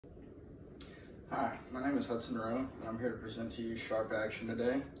Hi, my name is Hudson Rowe, and I'm here to present to you Sharp Action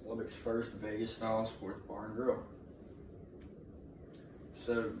today, Lubbock's first Vegas-style sports bar and grill.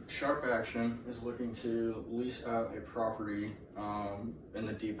 So, Sharp Action is looking to lease out a property in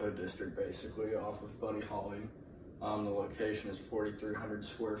the Depot District, basically, off of Buddy Holly. The location is 4,300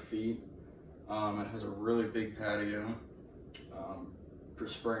 square feet. It has a really big patio for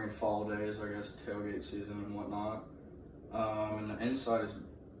spring and fall days, I guess, tailgate season and whatnot. And the inside is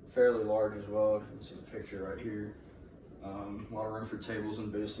fairly large as well. You can see the picture right here. A lot of room for tables and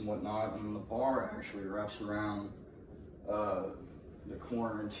booths and whatnot. And the bar actually wraps around the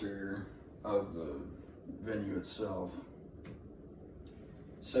corner interior of the venue itself.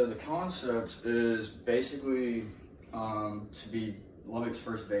 So the concept is basically to be Lubbock's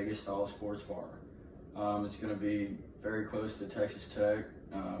first Vegas-style sports bar. It's going to be very close to Texas Tech,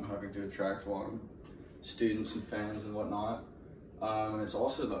 hoping to attract a lot of students and fans and whatnot. It's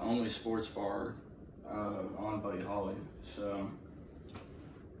also the only sports bar on Buddy Holly, so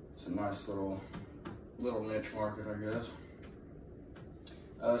it's a nice little niche market, I guess.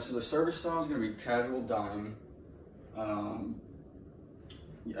 So the service style is going to be casual dining.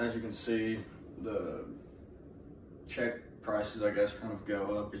 As you can see, the check prices, I guess, kind of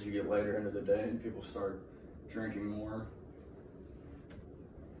go up as you get later into the day and people start drinking more.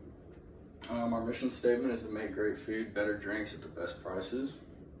 Our mission statement is to make great food, better drinks at the best prices.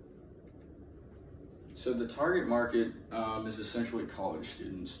 So the target market is essentially college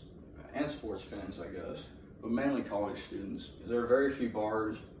students and sports fans, I guess, but mainly college students. There are very few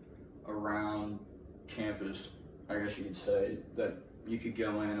bars around campus, I guess you could say, that you could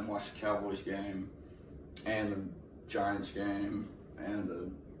go in and watch the Cowboys game and the Giants game and the,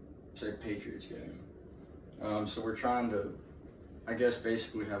 say, Patriots game. So we're trying to, I guess,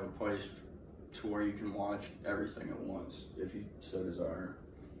 basically have a place to where you can watch everything at once, if you so desire.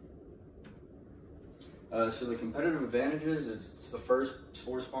 So the competitive advantages, it's the first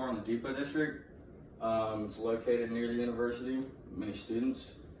sports bar in the Depot District. It's located near the university, many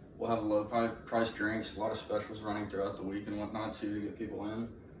students. We'll have low price drinks, a lot of specials running throughout the week and whatnot too to get people in,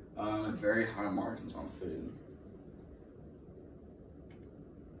 and very high margins on food.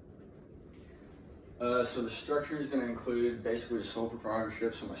 So the structure is going to include basically a sole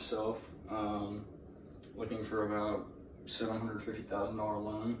proprietorship, so myself, looking for about $750,000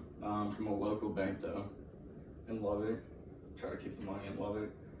 loan from a local bank though, in Lubbock. Try to keep the money in Lubbock.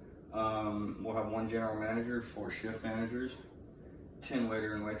 We'll have 1 general manager, 4 shift managers, 10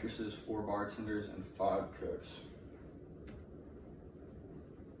 waiter and waitresses, 4 bartenders, and 5 cooks.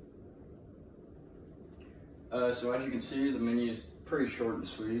 So as you can see, the menu is pretty short and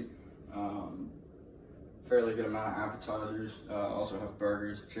sweet. Fairly good amount of appetizers. Also have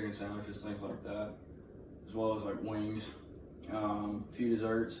burgers, chicken sandwiches, things like that, as well as like wings, a few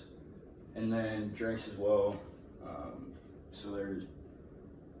desserts, and then drinks as well. So there's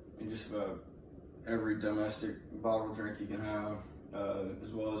just about every domestic bottled drink you can have,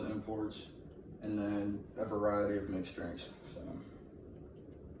 as well as imports, and then a variety of mixed drinks.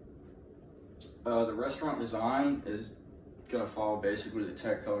 So the restaurant design is gonna follow basically the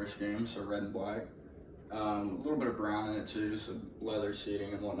Tech color scheme, so red and black. A little bit of brown in it too, so leather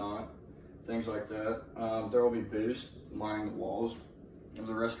seating and whatnot, things like that. There will be booths lining the walls of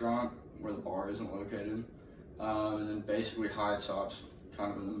the restaurant where the bar isn't located, and then basically high tops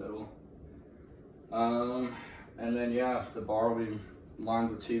kind of in the middle. And then yeah, the bar will be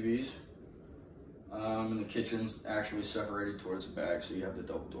lined with TVs, and the kitchen's actually separated towards the back, so you have the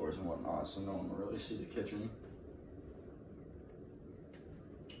double doors and whatnot, so no one will really see the kitchen.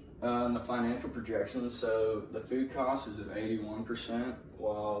 The financial projections, so the food cost is at 81%,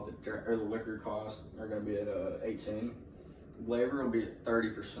 while the liquor costs are going to be at 18%. Labor will be at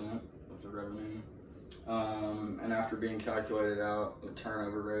 30% of the revenue, and after being calculated out, the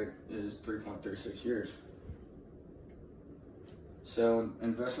turnover rate is 3.36 years. So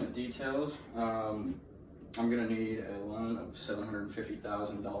investment details, I'm going to need a loan of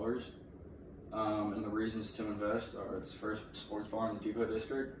 $750,000, and the reasons to invest are it's the first sports bar in the Depot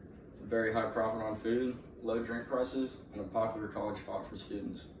District, very high profit on food, low drink prices, and a popular college spot for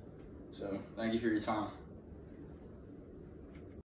students. So thank you for your time.